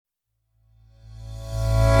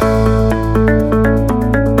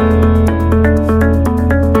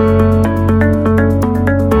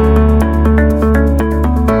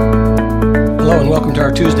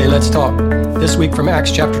Let's Talk. This week from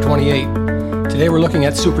Acts chapter 28. Today we're looking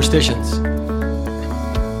at superstitions.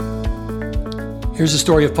 Here's the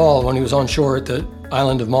story of Paul when he was on shore at the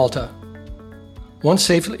island of Malta.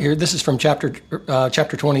 This is from chapter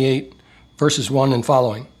 28, verses 1 and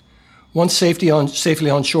following. Once safely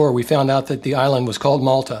on shore, we found out that the island was called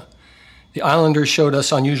Malta. The islanders showed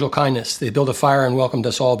us unusual kindness. They built a fire and welcomed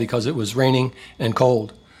us all because it was raining and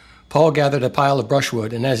cold. Paul gathered a pile of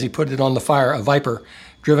brushwood, and as he put it on the fire, a viper,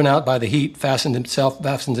 driven out by the heat, fastens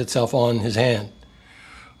itself on his hand.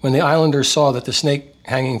 When the islanders saw that the snake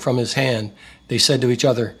hanging from his hand, they said to each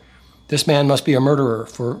other, "This man must be a murderer,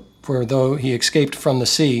 for though he escaped from the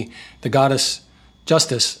sea, the goddess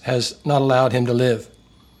Justice has not allowed him to live."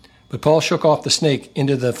 But Paul shook off the snake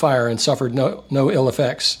into the fire and suffered no ill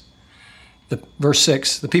effects. Verse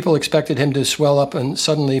 6, the people expected him to swell up and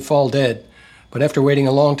suddenly fall dead. But after waiting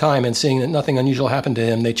a long time and seeing that nothing unusual happened to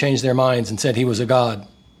him, they changed their minds and said he was a god.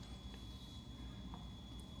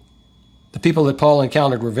 The people that Paul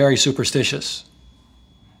encountered were very superstitious.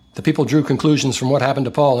 The people drew conclusions from what happened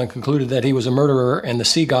to Paul and concluded that he was a murderer and the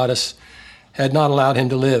sea goddess had not allowed him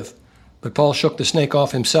to live. But Paul shook the snake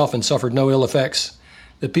off himself and suffered no ill effects.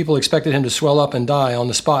 The people expected him to swell up and die on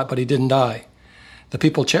the spot, but he didn't die. The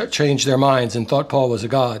people changed their minds and thought Paul was a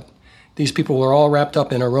god. These people were all wrapped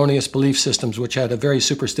up in erroneous belief systems which had a very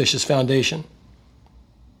superstitious foundation.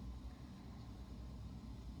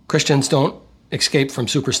 Christians don't escape from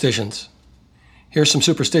superstitions. Here's some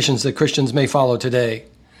superstitions that Christians may follow today.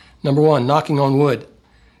 Number 1, knocking on wood.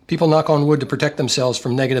 People knock on wood to protect themselves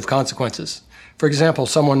from negative consequences. For example,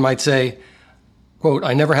 someone might say, quote,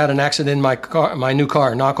 "I never had an accident in my new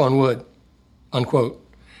car, knock on wood," unquote.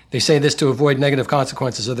 They say this to avoid negative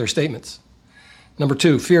consequences of their statements. Number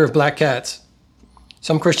 2, fear of black cats.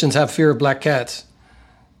 Some Christians have fear of black cats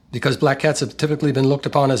because black cats have typically been looked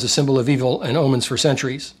upon as a symbol of evil and omens for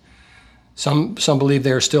centuries. Some believe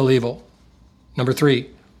they are still evil. Number 3,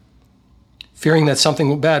 fearing that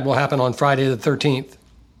something bad will happen on Friday the 13th.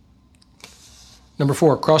 Number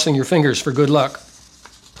 4, crossing your fingers for good luck.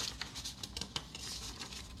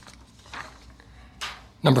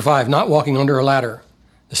 Number 5, not walking under a ladder.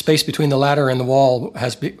 The space between the ladder and the wall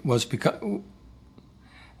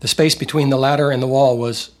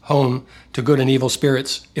was home to good and evil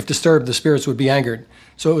spirits. If disturbed, the spirits would be angered.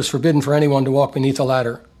 So it was forbidden for anyone to walk beneath a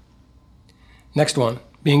ladder. Next one,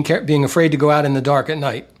 being afraid to go out in the dark at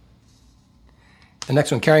night. The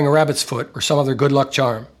next one, carrying a rabbit's foot or some other good luck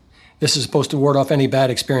charm. This is supposed to ward off any bad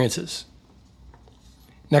experiences.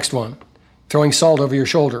 Next one, throwing salt over your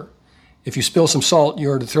shoulder. If you spill some salt,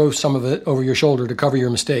 you are to throw some of it over your shoulder to cover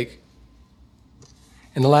your mistake.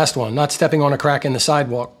 And the last one, not stepping on a crack in the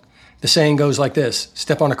sidewalk. The saying goes like this: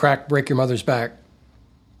 step on a crack, break your mother's back.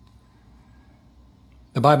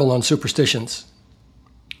 The Bible on superstitions.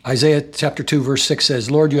 Isaiah chapter 2 verse 6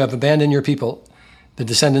 says, "Lord, you have abandoned your people, the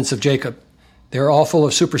descendants of Jacob. They are all full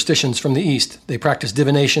of superstitions from the east. They practice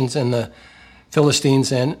divinations and like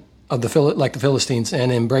the Philistines,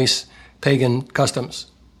 and embrace pagan customs."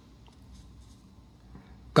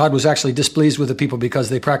 God was actually displeased with the people because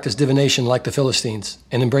they practiced divination like the Philistines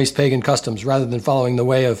and embraced pagan customs rather than following the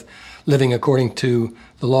way of living according to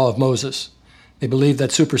the law of Moses. They believed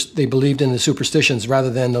in the superstitions rather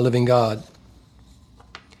than the living God.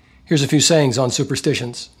 Here's a few sayings on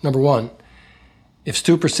superstitions. Number 1, if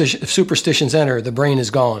superstitions enter, the brain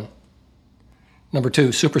is gone. Number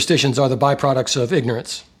 2, superstitions are the byproducts of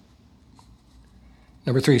ignorance.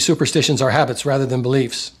 Number 3, superstitions are habits rather than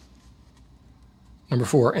beliefs. Number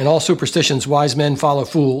 4, in all superstitions, wise men follow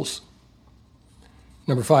fools.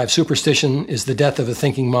 Number 5, superstition is the death of a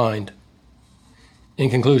thinking mind. In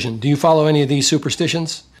conclusion, do you follow any of these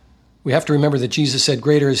superstitions? We have to remember that Jesus said,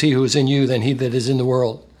 "Greater is he who is in you than he that is in the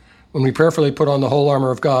world." When we prayerfully put on the whole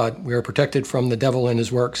armor of God, we are protected from the devil and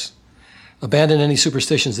his works. Abandon any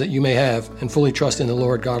superstitions that you may have and fully trust in the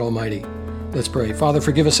Lord God Almighty. Let's pray. Father,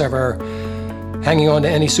 forgive us of our hanging on to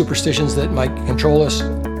any superstitions that might control us.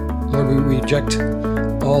 Lord, we reject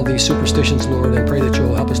all these superstitions, Lord, and pray that you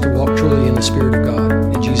will help us to walk truly in the Spirit of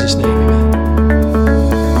God. In Jesus' name, amen.